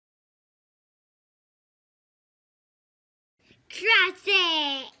Trust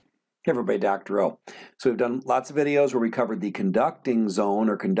it! Hey everybody, Dr. O. So we've done lots of videos where we covered the conducting zone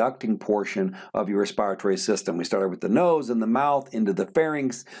or conducting portion of your respiratory system. We started with the nose and the mouth, into the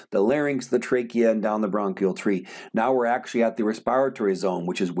pharynx, the larynx, the trachea, and down the bronchial tree. Now we're actually at the respiratory zone,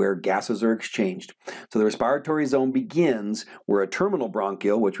 which is where gases are exchanged. So the respiratory zone begins where a terminal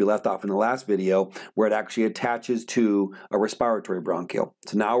bronchial, which we left off in the last video, where it actually attaches to a respiratory bronchial.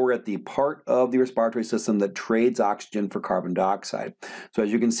 So now we're at the part of the respiratory system that trades oxygen for carbon dioxide. So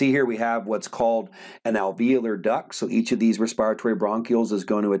as you can see here, we have what's called an alveolar duct. So each of these respiratory bronchioles is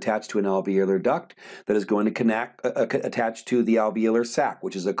going to attach to an alveolar duct that is going to attach to the alveolar sac,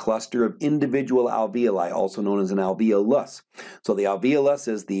 which is a cluster of individual alveoli, also known as an alveolus. So the alveolus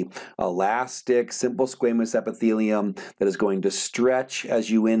is the elastic, simple squamous epithelium that is going to stretch as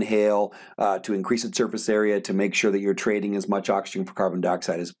you inhale to increase its surface area to make sure that you're trading as much oxygen for carbon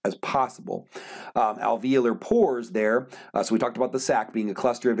dioxide as possible. Alveolar pores there, so we talked about the sac being a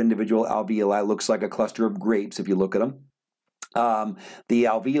cluster of individual alveoli, looks like a cluster of grapes if you look at them. The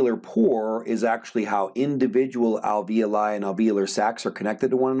alveolar pore is actually how individual alveoli and alveolar sacs are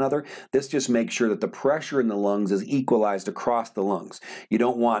connected to one another. This just makes sure that the pressure in the lungs is equalized across the lungs. You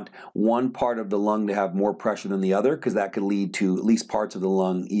don't want one part of the lung to have more pressure than the other, because that could lead to at least parts of the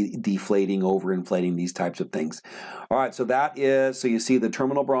lung deflating, overinflating, these types of things. All right, so that is, so you see the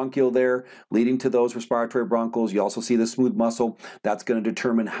terminal bronchial there leading to those respiratory bronchioles. You also see the smooth muscle. That's going to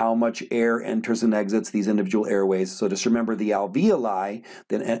determine how much air enters and exits these individual airways. So just remember the alveoli,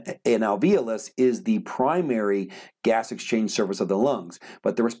 then an alveolus is the primary gas exchange surface of the lungs,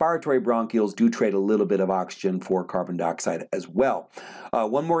 but the respiratory bronchioles do trade a little bit of oxygen for carbon dioxide as well.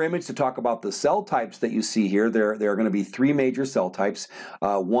 One more image to talk about the cell types that you see here. There are going to be three major cell types.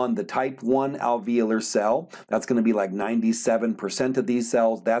 One, the type 1 alveolar cell. That's going to be like 97% of these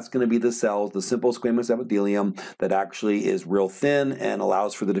cells. That's going to be the cells, the simple squamous epithelium that actually is real thin and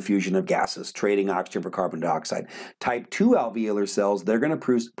allows for the diffusion of gases, trading oxygen for carbon dioxide. Type 2 alveolar cells, they're going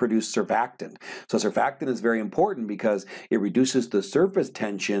to produce surfactant. So surfactant is very important because it reduces the surface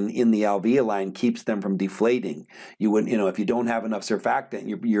tension in the alveoli and keeps them from deflating. You wouldn't, if you don't have enough surfactant,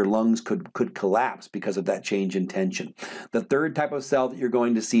 your lungs could collapse because of that change in tension. The third type of cell that you're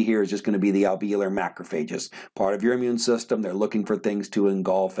going to see here is just going to be the alveolar macrophages, part of your immune system. They're looking for things to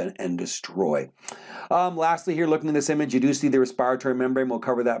engulf and destroy. Lastly, here looking at this image, you do see the respiratory membrane. We'll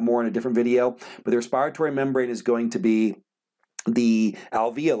cover that more in a different video, but the respiratory membrane is going to be the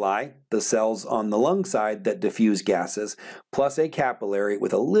alveoli, the cells on the lung side that diffuse gases, plus a capillary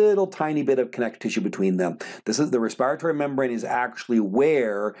with a little tiny bit of connective tissue between them. This is the respiratory membrane is actually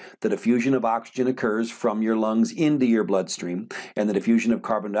where the diffusion of oxygen occurs from your lungs into your bloodstream, and the diffusion of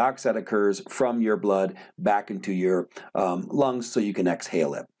carbon dioxide occurs from your blood back into your lungs so you can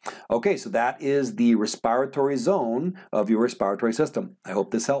exhale it. Okay, so that is the respiratory zone of your respiratory system. I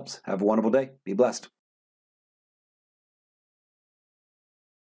hope this helps. Have a wonderful day. Be blessed.